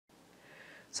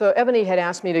So Ebony had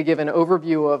asked me to give an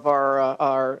overview of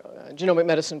our genomic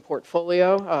medicine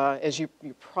portfolio. As you're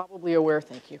probably aware,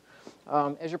 thank you.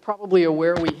 As you're probably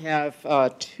aware, we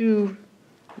have two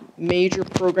major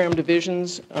program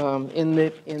divisions in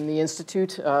the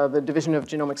Institute, the Division of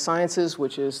Genomic Sciences,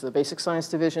 which is the Basic Science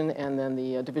Division, and then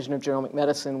the Division of Genomic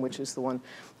Medicine, which is the one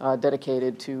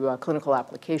dedicated to clinical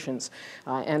applications.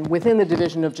 And within the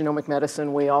Division of Genomic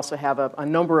Medicine, we also have a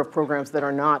number of programs that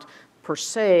are not per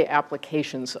se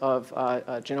applications of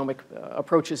genomic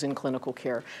approaches in clinical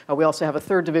care. We also have a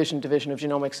third division, Division of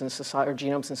Genomics and Society, or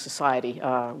Genomes in Society,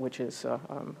 which is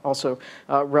also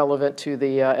relevant to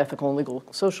the ethical and legal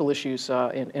social issues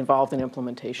involved in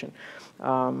implementation.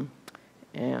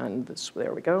 And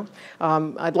there we go.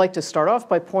 I'd like to start off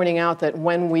by pointing out that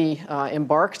when we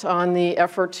embarked on the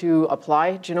effort to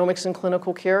apply genomics in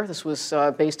clinical care, this was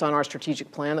based on our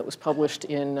strategic plan that was published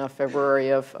in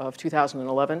February of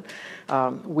 2011.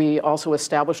 We also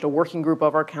established a working group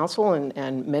of our council,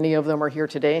 and many of them are here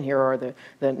today, and here are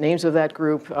the names of that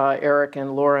group. Eric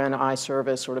and Laura and I serve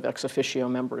as sort of ex officio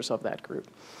members of that group.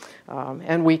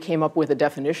 And we came up with a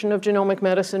definition of genomic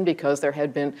medicine because there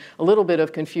had been a little bit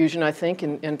of confusion, I think,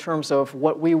 in terms of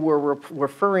what we were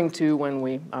referring to when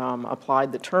we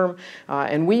applied the term.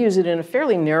 And we use it in a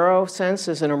fairly narrow sense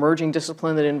as an emerging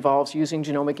discipline that involves using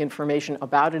genomic information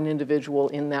about an individual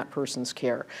in that person's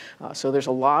care. So there's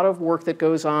a lot of work that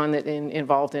goes on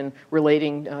involved in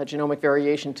relating genomic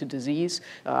variation to disease.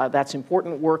 That's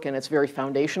important work, and it's very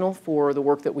foundational for the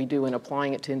work that we do in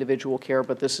applying it to individual care,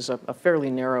 but this is a fairly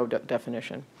narrow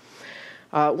definition.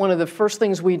 One of the first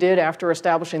things we did after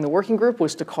establishing the working group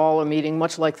was to call a meeting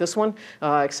much like this one,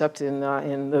 except in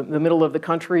the middle of the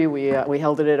country. We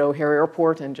held it at O'Hare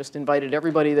Airport and just invited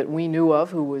everybody that we knew of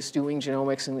who was doing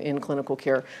genomics in clinical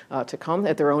care to come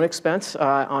at their own expense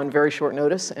on very short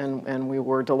notice, and we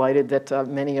were delighted that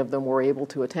many of them were able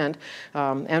to attend.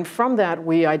 And from that,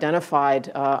 we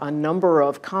identified a number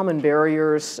of common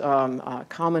barriers,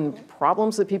 common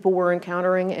problems that people were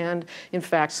encountering, and in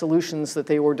fact, solutions that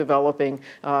they were developing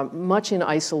much in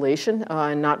isolation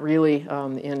and not really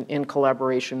in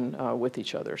collaboration with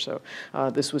each other. So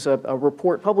this was a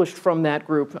report published from that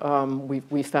group.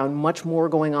 We found much more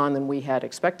going on than we had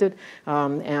expected,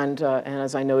 and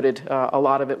as I noted, a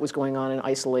lot of it was going on in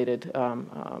isolated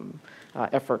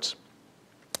efforts.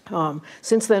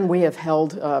 Since then, we have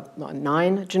held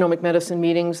 9 genomic medicine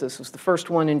meetings. This was the first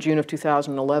one in June of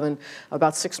 2011.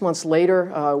 About 6 months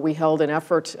later, we held an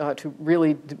effort to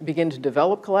really begin to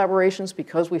develop collaborations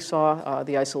because we saw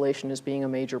the isolation as being a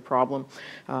major problem.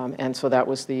 And so that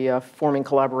was the forming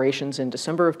collaborations in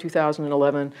December of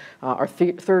 2011. Our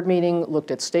third meeting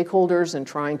looked at stakeholders and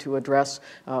trying to address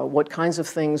what kinds of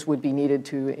things would be needed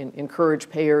to encourage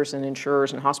payers and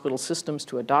insurers and hospital systems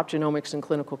to adopt genomics in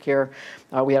clinical care.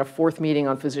 We had a fourth meeting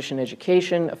on physician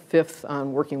education, a fifth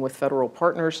on working with federal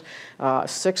partners, a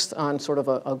sixth on sort of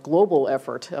a global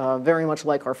effort, very much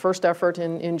like our first effort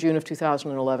in June of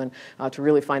 2011, to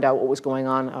really find out what was going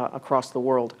on across the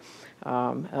world.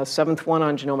 A seventh one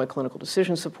on genomic clinical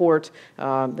decision support,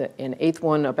 an eighth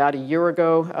one about a year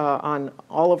ago on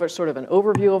all of our sort of an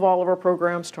overview of all of our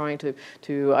programs, trying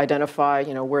to identify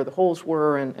where the holes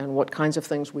were and what kinds of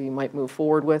things we might move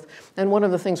forward with. And one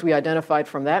of the things we identified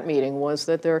from that meeting was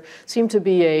that there seemed to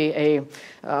be a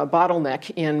bottleneck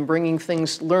in bringing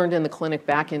things learned in the clinic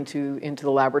back into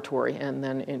the laboratory, and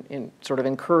then in sort of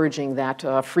encouraging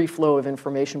that free flow of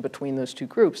information between those two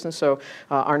groups. And so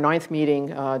our ninth meeting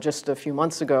just a few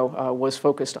months ago was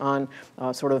focused on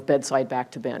sort of bedside back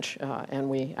to bench. And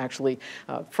we actually,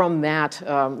 from that,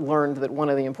 learned that one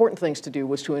of the important things to do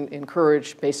was to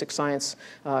encourage basic science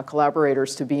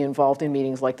collaborators to be involved in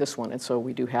meetings like this one. And so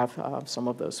we do have some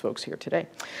of those folks here today.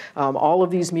 All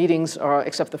of these meetings,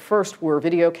 except the first, were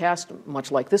videocast, much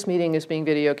like this meeting is being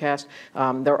videocast.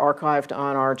 They're archived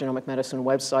on our genomic medicine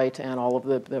website, and all of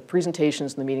the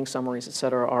presentations and the meeting summaries, et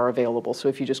cetera, are available. So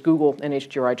if you just Google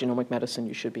NHGRI genomic medicine,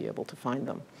 you should be able to find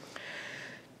them.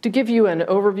 To give you an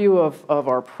overview of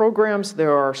our programs,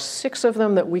 there are 6 of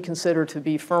them that we consider to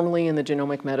be firmly in the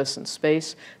genomic medicine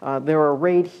space. They're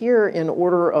arrayed here in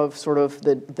order of sort of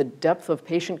the depth of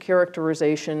patient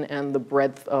characterization and the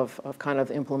breadth of kind of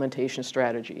implementation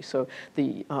strategy. So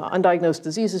the Undiagnosed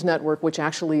Diseases Network, which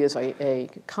actually is a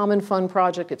common fund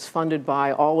project. It's funded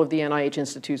by all of the NIH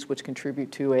institutes which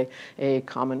contribute to a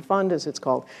common fund, as it's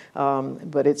called.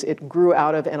 But it grew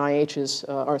out of NHGRI's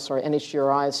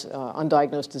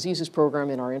Undiagnosed Diseases program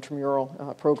in our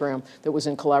intramural program that was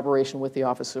in collaboration with the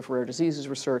Office of Rare Diseases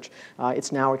Research.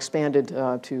 It's now expanded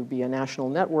to be a national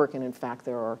network, and in fact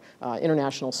there are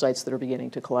international sites that are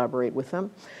beginning to collaborate with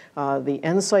them. The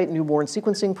NSITE newborn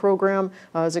sequencing program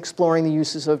is exploring the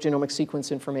uses of genomic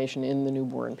sequence information in the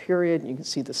newborn period. You can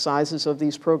see the sizes of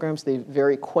these programs. They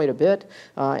vary quite a bit,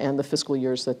 and the fiscal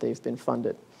years that they've been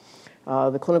funded.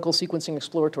 The Clinical Sequencing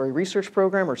Exploratory Research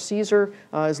Program, or CSER,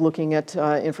 is looking at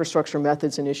infrastructure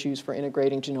methods and issues for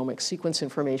integrating genomic sequence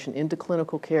information into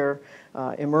clinical care.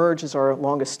 eMERGE is our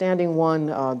longest standing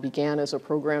one, began as a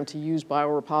program to use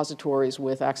biorepositories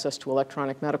with access to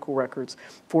electronic medical records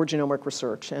for genomic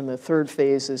research. And the third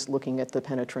phase is looking at the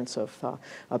penetrance of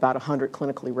about 100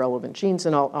 clinically relevant genes,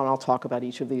 and I'll talk about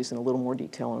each of these in a little more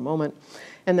detail in a moment.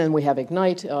 And then we have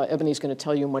IGNITE. Ebony's going to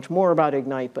tell you much more about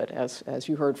IGNITE, but as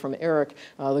you heard from Eric,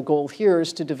 the goal here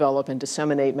is to develop and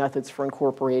disseminate methods for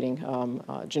incorporating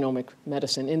genomic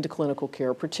medicine into clinical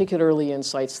care, particularly in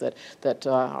sites that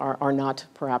are not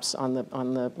perhaps on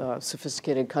the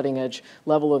sophisticated cutting-edge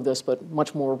level of this, but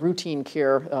much more routine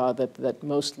care that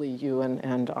mostly you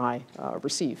and I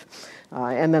receive.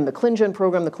 And then the ClinGen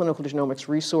program, the Clinical Genomics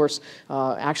Resource,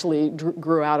 actually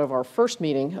grew out of our first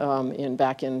meeting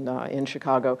back in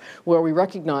Chicago, where we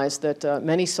recognized that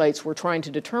many sites were trying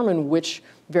to determine which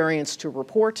variants to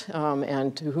report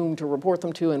and to whom to report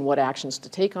them to and what actions to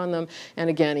take on them. And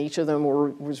again, each of them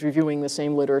was reviewing the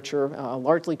same literature,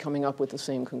 largely coming up with the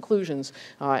same conclusions.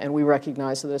 And we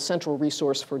recognized that a central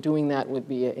resource for doing that would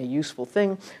be a useful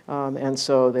thing. And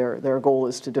so their goal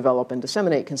is to develop and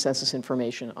disseminate consensus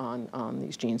information on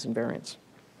these genes and variants.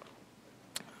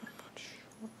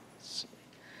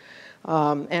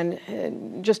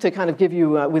 And just to kind of give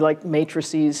you, we like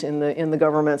matrices in the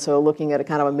government, so looking at a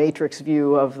kind of a matrix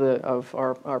view of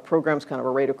our programs, kind of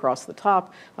arrayed across the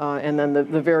top, and then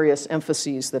the various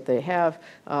emphases that they have.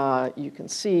 You can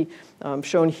see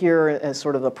shown here as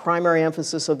sort of the primary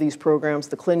emphasis of these programs.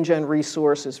 The ClinGen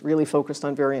resource is really focused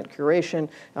on variant curation.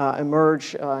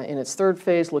 eMERGE in its third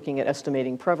phase, looking at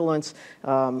estimating prevalence.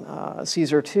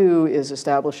 CSER2 is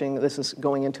establishing, this is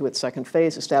going into its second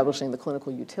phase, establishing the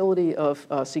clinical utility of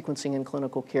sequencing in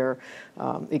clinical care.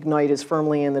 IGNITE is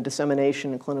firmly in the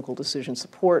dissemination and clinical decision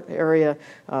support area.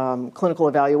 Clinical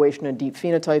evaluation and deep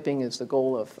phenotyping is the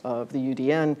goal of the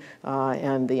UDN,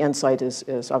 and the NSITE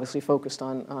is obviously focused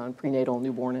on prenatal,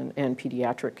 newborn, and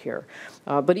pediatric care.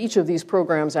 But each of these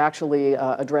programs actually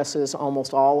addresses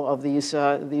almost all of these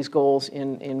goals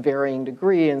in varying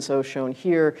degree, and so shown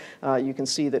here, you can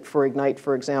see that for IGNITE,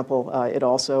 for example, it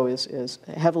also is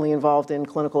heavily involved in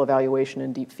clinical evaluation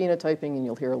and deep phenotyping, and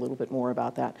you'll hear a little bit more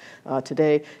about that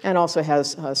today, and also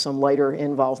has some lighter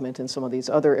involvement in some of these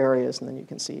other areas, and then you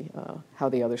can see how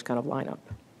the others kind of line up.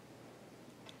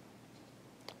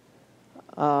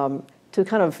 To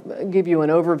kind of give you an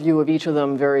overview of each of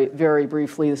them very, very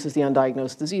briefly, this is the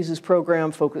Undiagnosed Diseases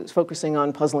Program, focusing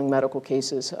on puzzling medical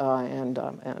cases and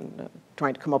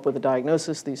trying to come up with a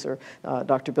diagnosis. These are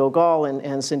Dr. Bill Gall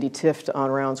and Cindy Tift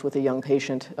on rounds with a young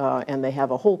patient, and they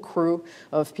have a whole crew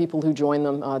of people who join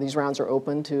them. These rounds are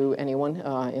open to anyone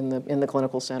in the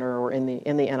clinical center or in the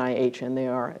NIH, and they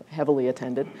are heavily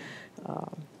attended.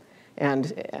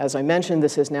 And as I mentioned,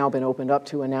 this has now been opened up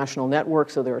to a national network,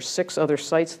 so there are 6 other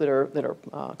sites that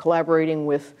are collaborating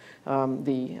with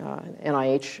the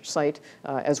NIH site,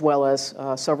 as well as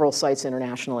several sites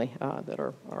internationally that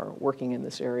are working in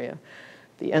this area.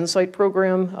 The NSITE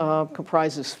program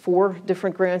comprises 4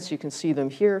 different grants. You can see them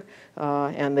here,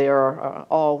 and they are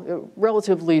all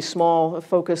relatively small,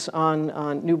 focus on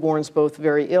newborns, both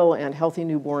very ill and healthy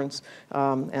newborns,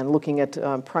 and looking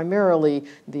at primarily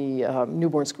the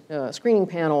newborn screening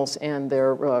panels and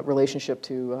their relationship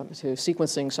to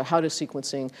sequencing. So how does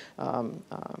sequencing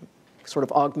sort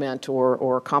of augment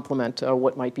or complement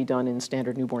what might be done in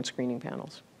standard newborn screening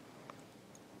panels?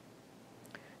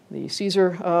 The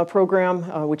CSER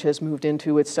program, which has moved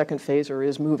into its second phase, or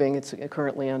is moving, it's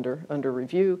currently under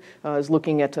review, is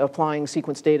looking at applying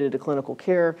sequence data to clinical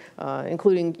care,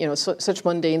 including such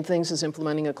mundane things as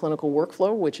implementing a clinical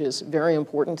workflow, which is very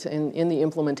important in the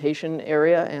implementation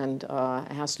area and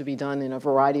has to be done in a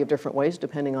variety of different ways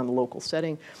depending on the local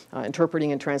setting,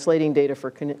 interpreting and translating data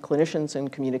for clinicians and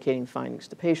communicating findings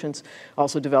to patients,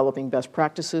 also developing best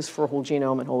practices for whole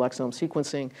genome and whole exome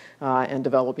sequencing, and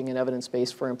developing an evidence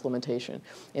base for implementation.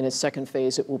 In its second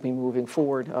phase, it will be moving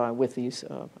forward with these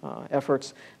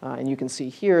efforts. And you can see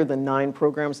here the 9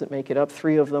 programs that make it up.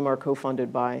 3 of them are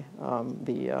co-funded by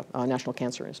the National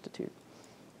Cancer Institute.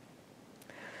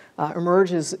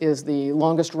 eMERGE is the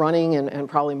longest running and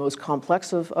probably most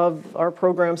complex of our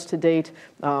programs to date.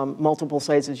 Multiple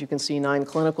sites, as you can see, 9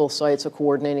 clinical sites, a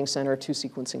coordinating center, 2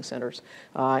 sequencing centers.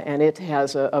 And it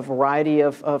has a variety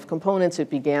of components. It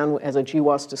began as a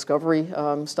GWAS discovery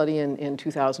study in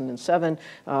 2007.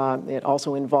 It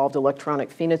also involved electronic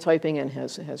phenotyping and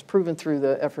has proven through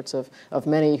the efforts of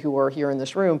many who are here in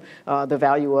this room the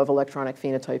value of electronic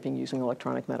phenotyping using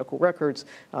electronic medical records.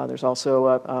 There's also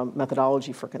a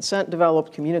methodology for consent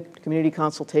developed, community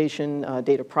consultation,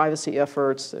 data privacy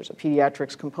efforts. There's a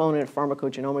pediatrics component,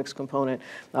 pharmacogenomics component.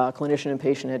 Clinician and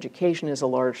patient education is a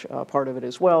large part of it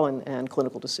as well, and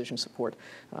clinical decision support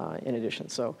in addition.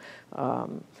 So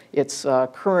its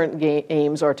current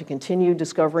aims are to continue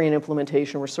discovery and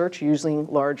implementation research using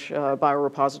large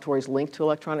biorepositories linked to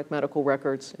electronic medical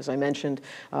records. As I mentioned,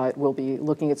 it will be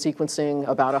looking at sequencing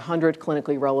about 100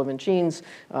 clinically relevant genes,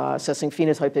 assessing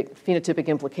phenotypic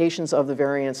implications of the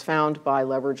variants found by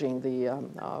leveraging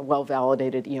the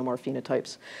well-validated EMR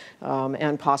phenotypes,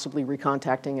 and possibly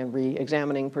recontacting and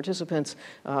re-examining participants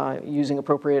using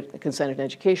appropriate consent and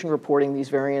education, reporting these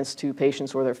variants to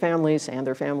patients or their families and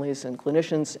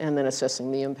clinicians, and then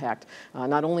assessing the impact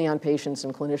not only on patients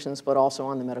and clinicians, but also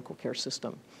on the medical care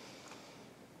system.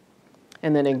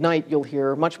 And then Ignite, you'll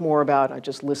hear much more about. I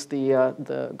just list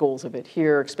the goals of it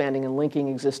here: expanding and linking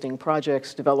existing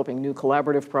projects, developing new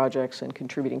collaborative projects, and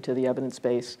contributing to the evidence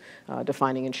base,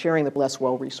 defining and sharing the less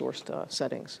well-resourced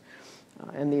settings.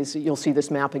 And these, you'll see this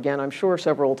map again, I'm sure,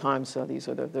 several times. These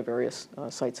are the various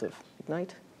sites of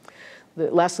Ignite.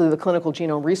 Lastly, the Clinical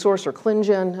Genome Resource, or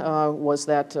ClinGen,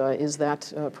 is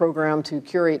that program to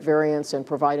curate variants and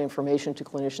provide information to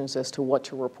clinicians as to what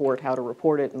to report, how to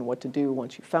report it, and what to do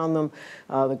once you found them.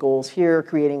 The goals here: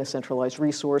 creating a centralized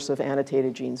resource of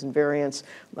annotated genes and variants,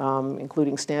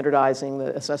 including standardizing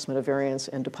the assessment of variants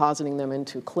and depositing them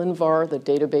into ClinVar, the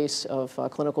database of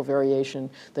clinical variation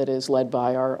that is led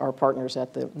by our partners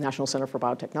at the National Center for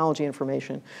Biotechnology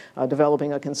Information,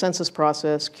 developing a consensus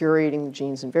process, curating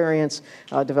genes and variants,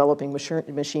 developing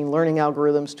machine learning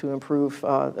algorithms to improve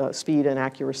speed and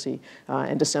accuracy,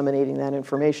 and disseminating that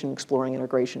information, exploring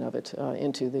integration of it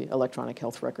into the electronic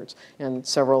health records. And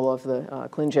several of the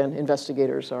ClinGen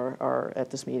investigators are at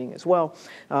this meeting as well.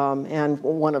 And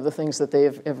one of the things that they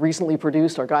have recently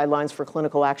produced are guidelines for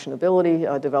clinical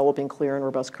actionability, developing clear and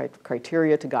robust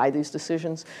criteria to guide these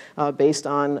decisions based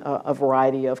on a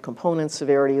variety of components: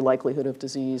 severity, likelihood of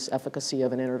disease, efficacy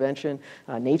of an intervention,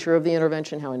 nature of the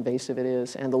intervention, how invasive it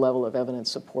is, and the level of evidence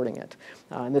supporting it.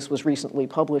 And this was recently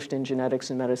published in Genetics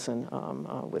and Medicine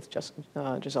with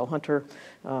Jessica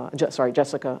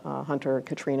Hunter.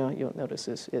 Katrina, you'll notice,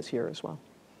 is here as well.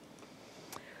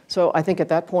 So I think at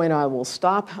that point I will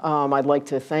stop. I'd like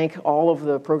to thank all of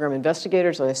the program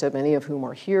investigators, as I said, many of whom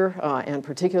are here, and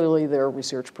particularly their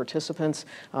research participants,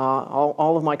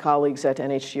 all of my colleagues at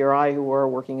NHGRI who are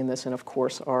working in this, and of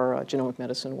course our Genomic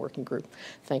Medicine Working Group.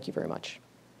 Thank you very much.